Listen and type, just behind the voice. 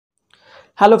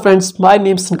Hello friends, my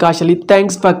name is Nkashali.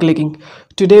 Thanks for clicking.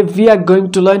 Today we are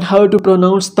going to learn how to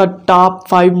pronounce the top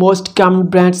 5 most common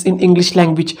brands in English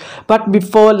language. But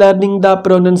before learning the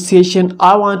pronunciation,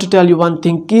 I want to tell you one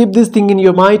thing. Keep this thing in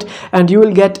your mind and you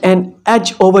will get an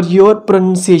edge over your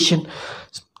pronunciation.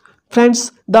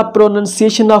 Friends, the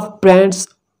pronunciation of brands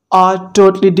are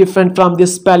totally different from the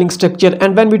spelling structure,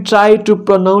 and when we try to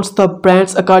pronounce the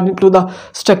brands according to the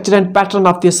structure and pattern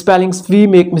of their spellings, we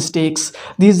make mistakes.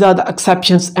 These are the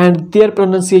exceptions, and their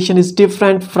pronunciation is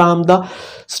different from the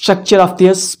structure of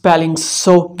their spellings.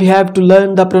 So we have to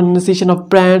learn the pronunciation of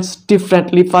brands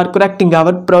differently for correcting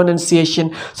our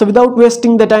pronunciation. So without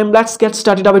wasting the time, let's get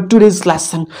started our today's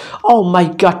lesson. Oh my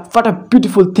god, what a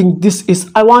beautiful thing this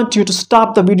is. I want you to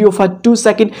stop the video for 2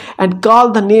 seconds and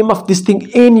call the name of this thing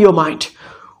in your mind.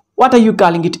 What are you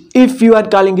calling it? If you are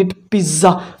calling it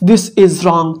pizza, this is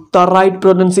wrong. The right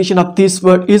pronunciation of this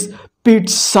word is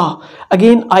pizza.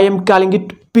 Again, I am calling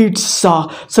it pizza.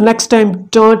 So next time,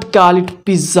 don't call it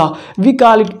pizza. We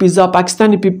call it pizza.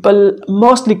 Pakistani people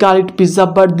mostly call it pizza,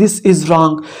 but this is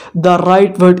wrong. The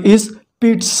right word is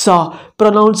pizza.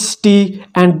 Pronounce T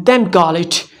and then call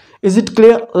it. Is it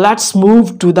clear? Let's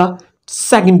move to the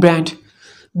second brand.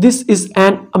 This is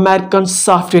an American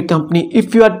software company.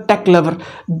 If you are a tech lover,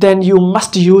 then you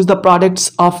must use the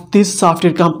products of this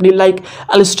software company like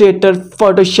Illustrator,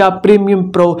 Photoshop, Premiere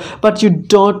Pro, but you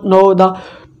don't know the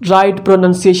right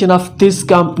pronunciation of this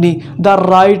company. The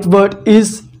right word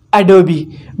is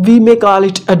Adobe. We may call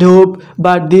it Adobe,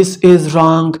 but this is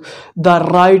wrong. The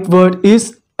right word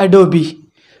is Adobe.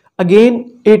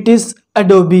 Again, it is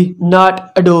Adobe,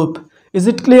 not Adobe. Is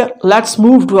it clear? Let's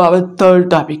move to our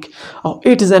third topic.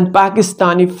 It is an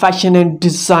Pakistani fashion and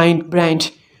design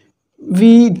brand.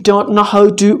 We don't know how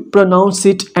to pronounce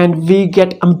it and we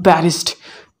get embarrassed.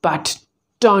 But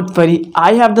don't worry,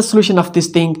 I have the solution of this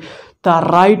thing. The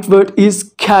right word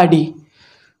is Khaadi.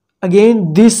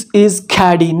 Again, this is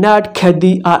Khaadi, not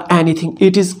Khaadi or anything.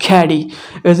 It is Khaadi.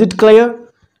 Is it clear?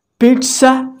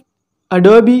 Pizza,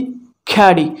 Adobe,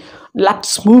 Khaadi.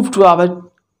 Let's move to our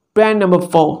brand number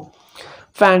 4.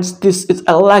 Friends, this is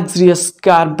a luxurious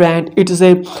car brand. It is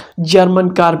a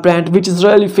German car brand which is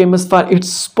really famous for its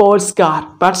sports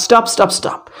car. But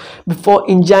stop. Before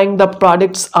enjoying the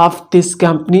products of this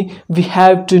company, we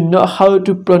have to know how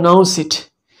to pronounce it.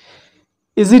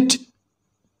 Is it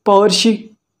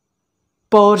Porsche?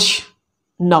 Porsche?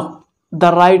 No.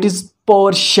 The right is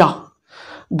Porsche.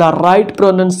 The right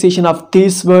pronunciation of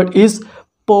this word is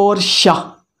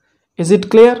Porsche. Is it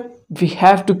clear? We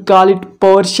have to call it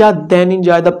Porsche, then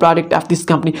enjoy the product of this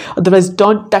company. Otherwise,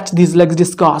 don't touch these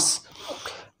luxurious cars.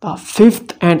 The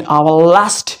fifth and our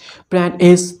last brand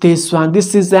is this one.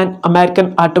 This is an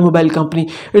American automobile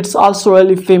company. It's also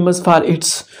really famous for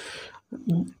its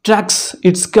trucks,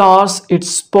 its cars, its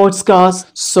sports cars.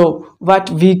 So what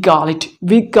we call it?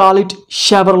 We call it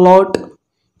Chevrolet.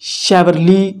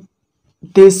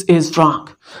 This is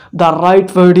wrong. The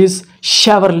right word is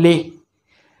Chevrolet.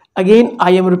 Again,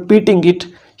 I am repeating it,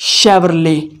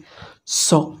 Chevrolet.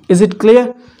 So, is it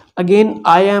clear? Again,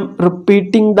 I am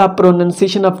repeating the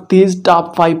pronunciation of these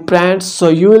top 5 brands, so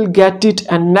you will get it.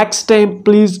 And next time,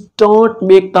 please don't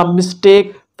make the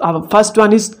mistake. Our first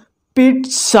one is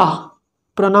pizza,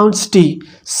 pronounced T.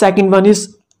 Second one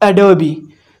is Adobe.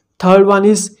 Third one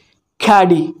is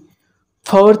Khaadi.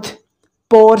 Fourth,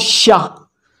 Porsche.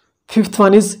 Fifth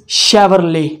one is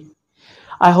Chevrolet.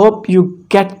 I hope you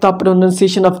get the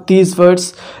pronunciation of these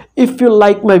words. If you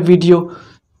like my video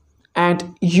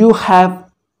and you have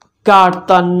got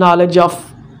the knowledge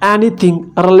of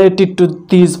anything related to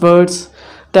these words,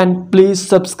 then please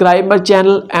subscribe my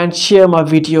channel and share my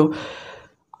video.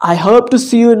 I hope to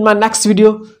see you in my next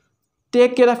video.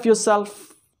 Take care of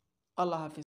yourself. Allah Hafiz.